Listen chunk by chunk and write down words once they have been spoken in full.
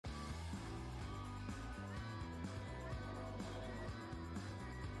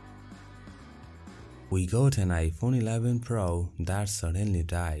We got an iPhone 11 Pro that suddenly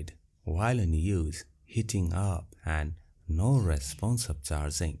died while in use, heating up, and no response of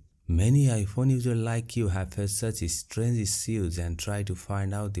charging. Many iPhone users like you have faced such strange issues and try to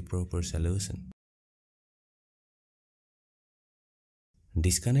find out the proper solution.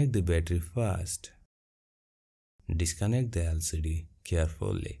 Disconnect the battery first. Disconnect the LCD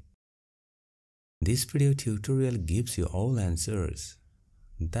carefully. This video tutorial gives you all answers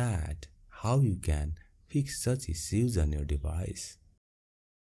that how you can fix such issues on your device.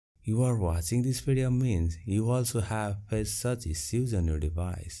 You are watching this video means you also have faced such issues on your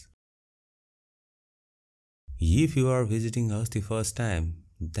device. If you are visiting us the first time,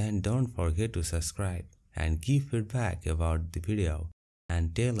 then don't forget to subscribe and give feedback about the video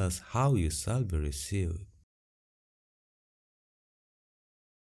and tell us how you solve your issue.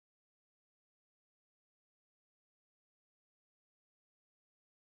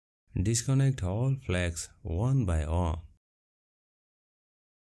 Disconnect all flags one by one.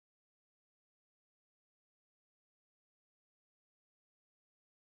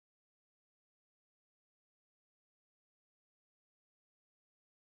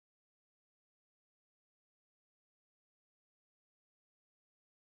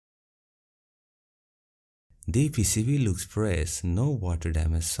 The PCB looks fresh, no water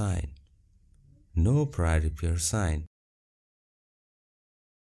damage sign, no prior repair sign.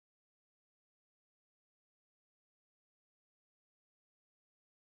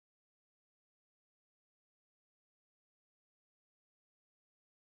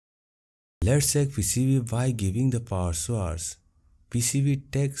 Let's check PCB by giving the power source.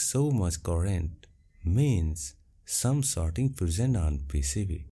 PCB takes so much current, means some shorting present on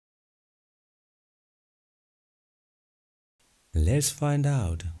PCB. Let's find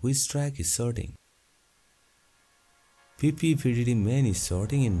out which track is shorting. PPVDD main is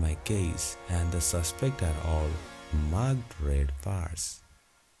shorting in my case and the suspect are all marked red bars.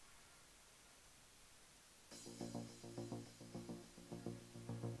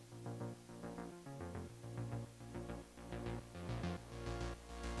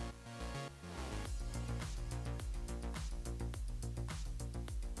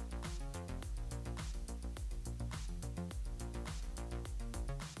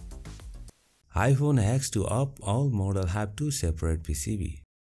 iPhone X to up all model have two separate PCB.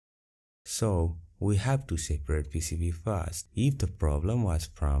 So we have to separate PCB first if the problem was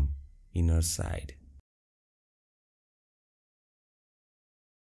from inner side.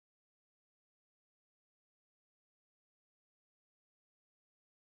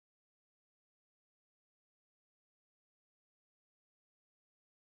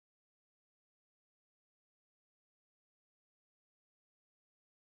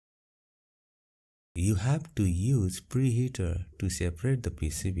 You have to use preheater to separate the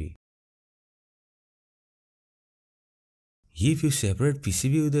PCB. If you separate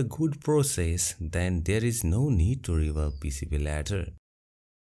PCB with a good process, then there is no need to remove PCB later.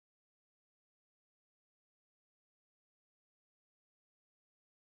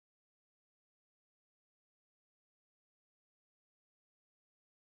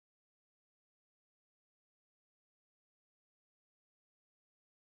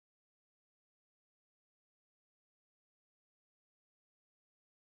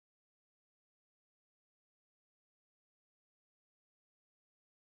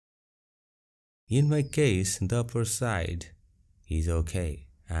 In my case, the upper side is okay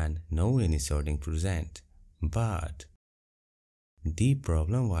and no any shorting present, but the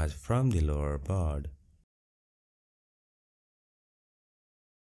problem was from the lower board.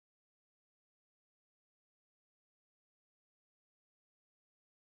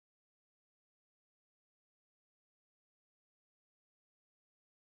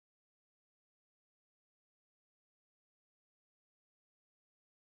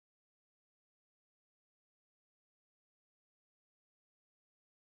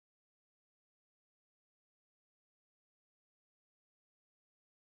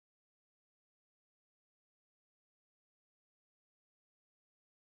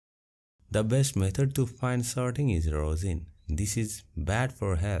 The best method to find shorting is rosin. This is bad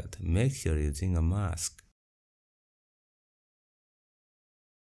for health. Make sure using a mask.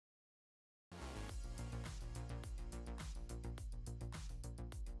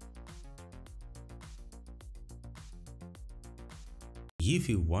 If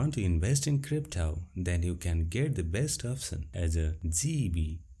you want to invest in crypto, then you can get the best option as a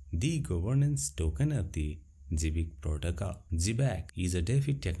ZB, the governance token of the ZBC protocol. ZBC is a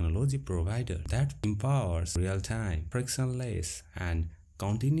DeFi technology provider that empowers real-time, frictionless, and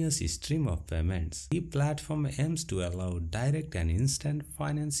continuous stream of payments. The platform aims to allow direct and instant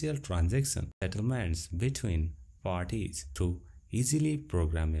financial transaction settlements between parties through easily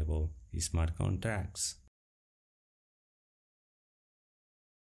programmable smart contracts.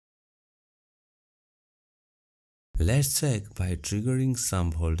 Let's check by triggering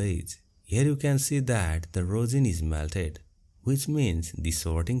some voltage. Here you can see that the rosin is melted, which means the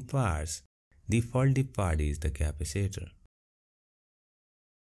sorting parts. The faulty part is the capacitor.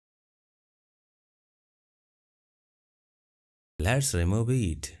 Let's remove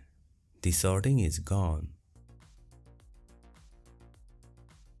it. The sorting is gone.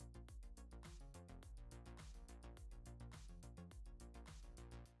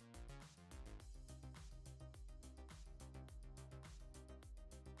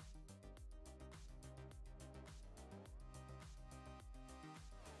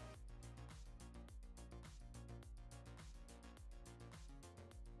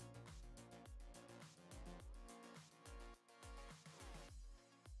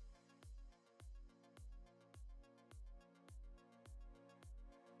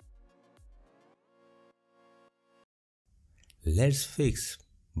 Let's fix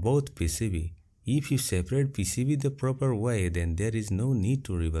both PCB. If you separate PCB the proper way, then there is no need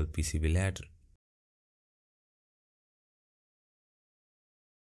to rebuild PCB later.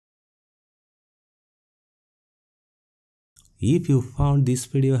 If you found this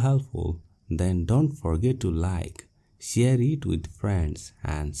video helpful, then don't forget to like, share it with friends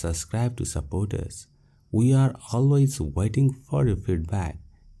and subscribe to support us. We are always waiting for your feedback.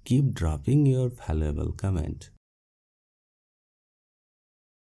 Keep dropping your valuable comment.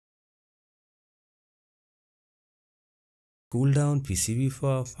 Cool down PCB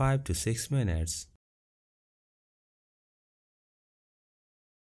for 5 to 6 minutes.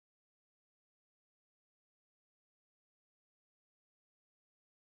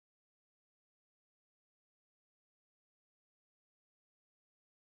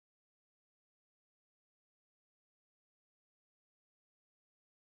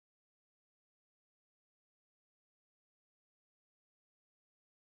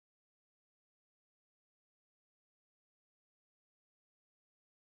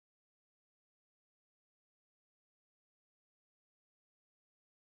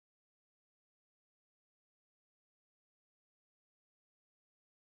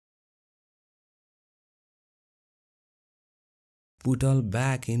 Put all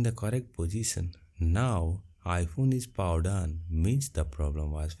back in the correct position. Now iPhone is powered on, means the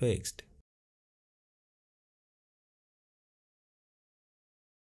problem was fixed.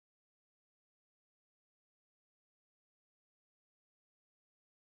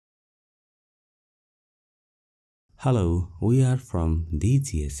 Hello, we are from the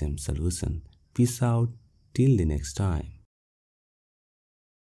GSM Solution. Peace out till the next time.